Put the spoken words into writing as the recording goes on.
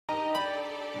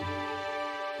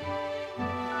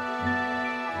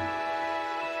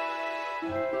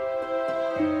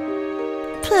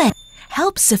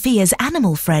Help Sophia's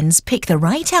animal friends pick the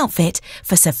right outfit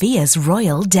for Sophia's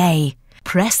royal day.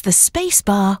 Press the space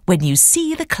bar when you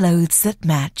see the clothes that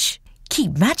match.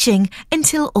 Keep matching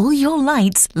until all your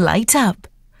lights light up.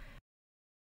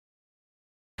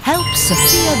 Help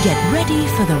Sophia get ready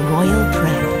for the royal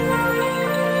prep.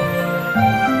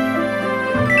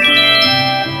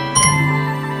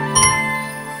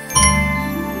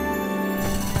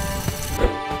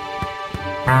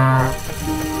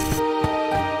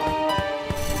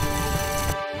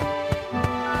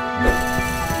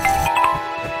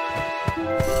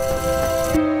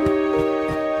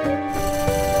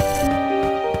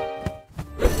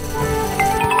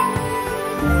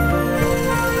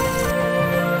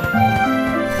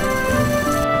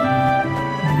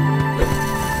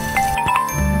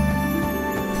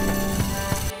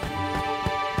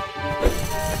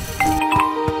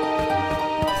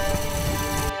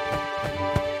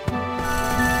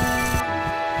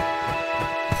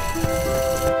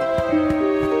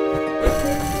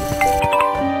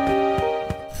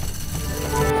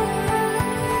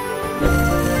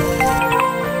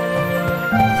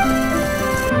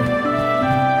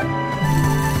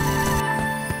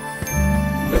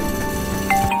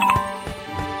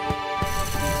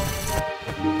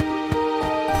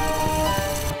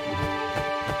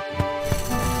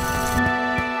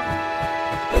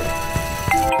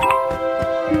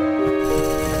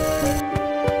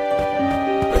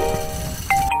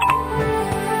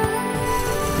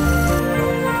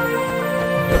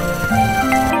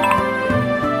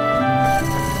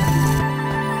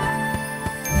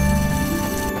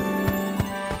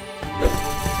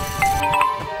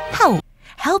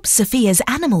 Help Sophia's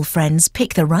animal friends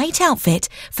pick the right outfit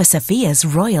for Sophia's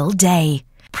royal day.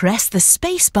 Press the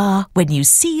space bar when you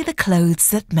see the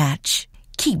clothes that match.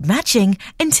 Keep matching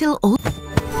until all...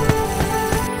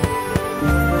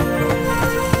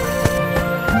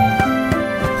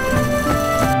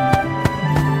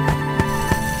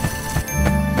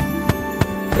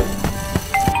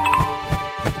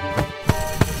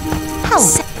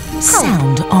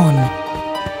 Sound on.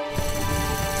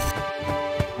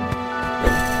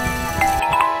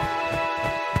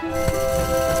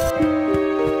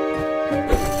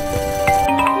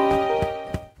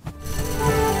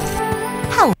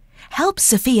 Help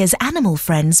Sophia's animal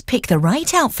friends pick the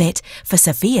right outfit for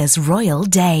Sophia's royal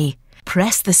day.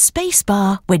 Press the space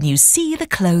bar when you see the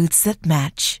clothes that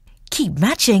match. Keep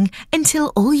matching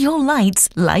until all your lights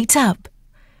light up.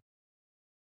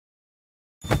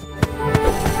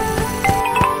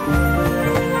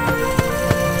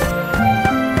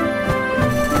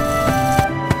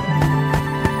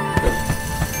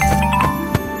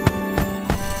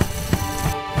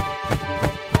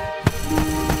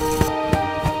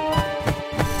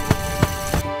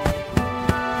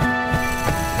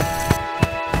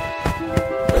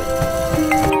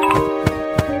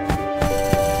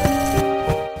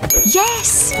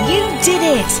 Yes, you did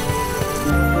it!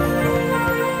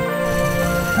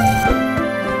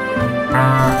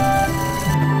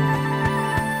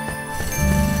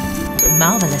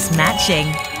 Marvelous matching.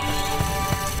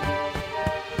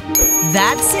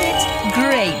 That's it!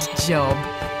 Great job!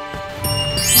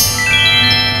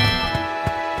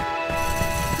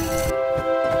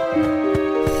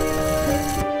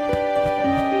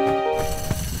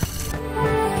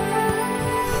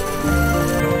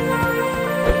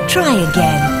 Try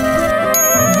again.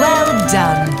 Well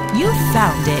done. You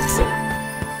found it.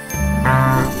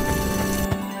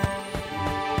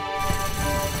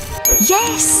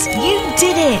 Yes, you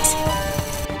did it.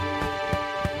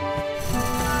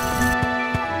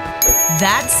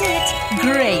 That's it.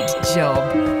 Great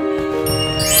job.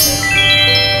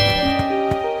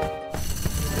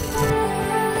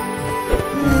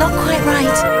 Not quite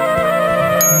right.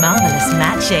 Marvelous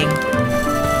matching.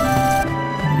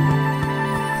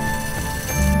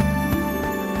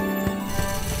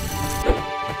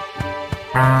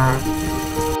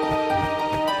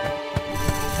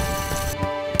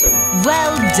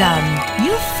 Well done!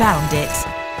 You found it!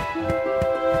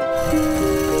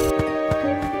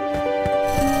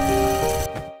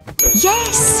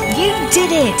 Yes! You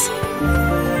did it!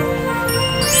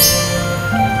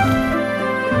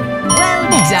 Well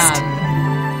done!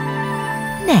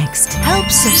 Next, help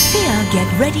Sophia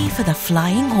get ready for the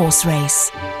flying horse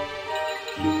race.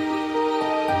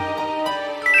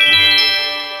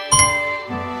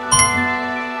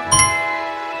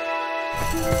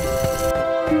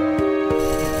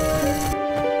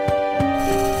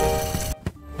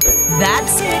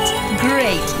 That's it!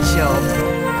 Great job!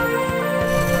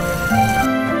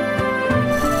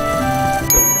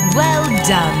 Well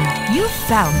done! You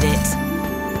found it!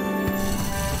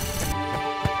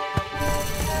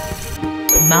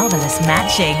 Marvelous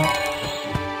matching.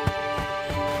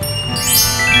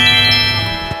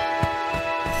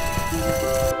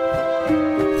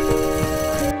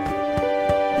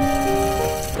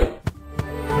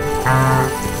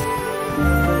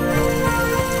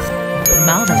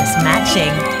 Marvelous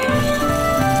matching.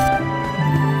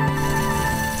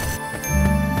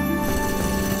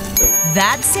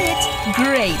 That's it!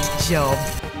 Great job!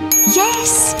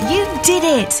 Yes, you did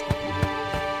it!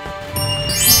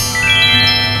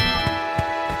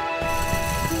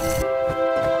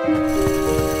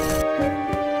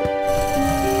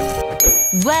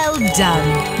 Well done!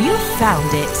 You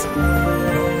found it!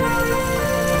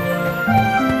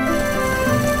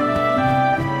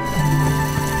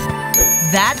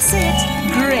 That's it!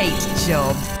 Great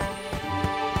job!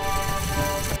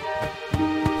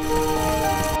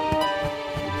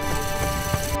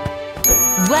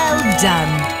 Well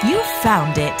done! You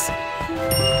found it!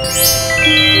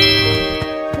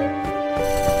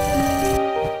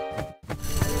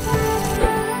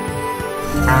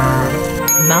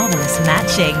 Marvelous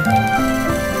matching!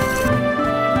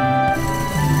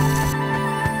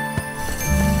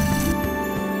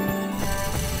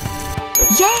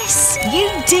 Yes! You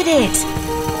did it!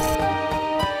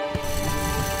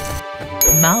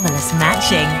 Marvelous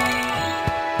matching!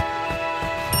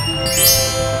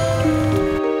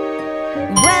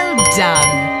 Well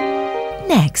done!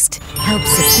 Next, help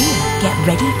Sofia get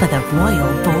ready for the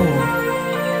royal ball.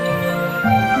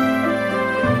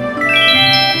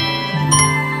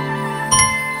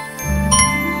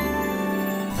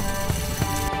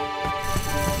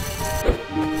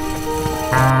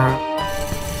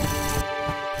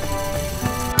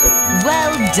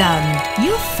 Well done!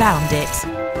 You found it!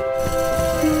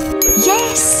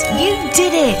 Yes! You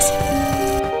did it!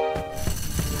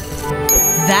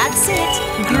 That's it!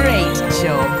 Great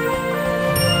job!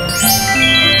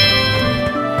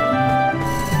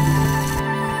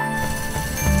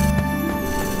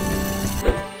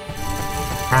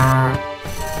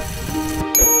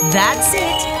 That's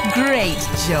it! Great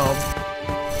job!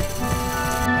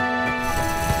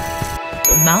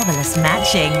 Marvelous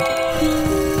matching!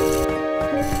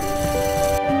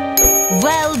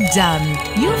 Well done!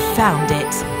 You found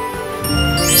it!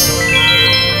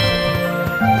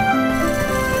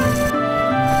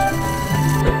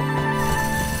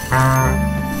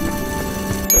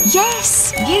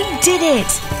 Yes! You did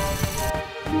it!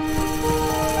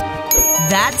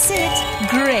 That's it!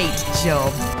 Great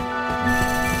job!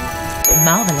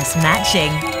 Marvelous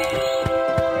matching!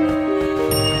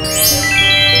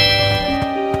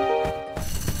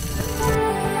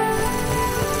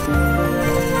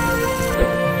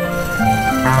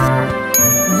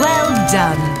 Well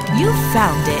done! You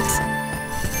found it!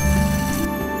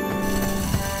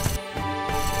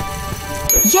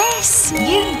 Yes!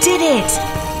 You did it!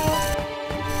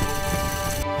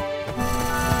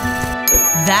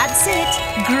 That's it!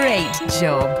 Great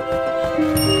job!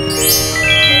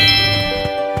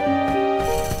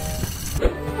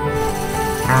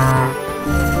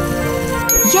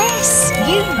 Yes!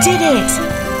 You did it!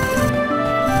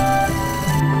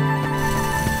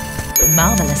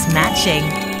 Marvelous matching!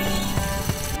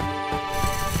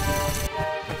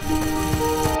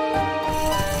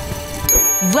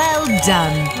 Well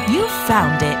done! You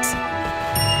found it!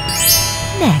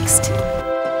 Next.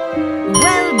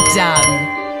 Well done!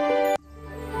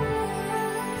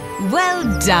 Well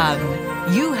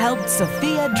done! You helped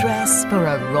Sofia dress for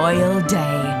a royal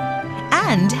day.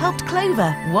 And helped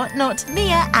Clover, Whatnot,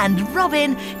 Mia and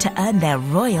Robin to earn their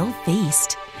royal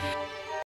feast.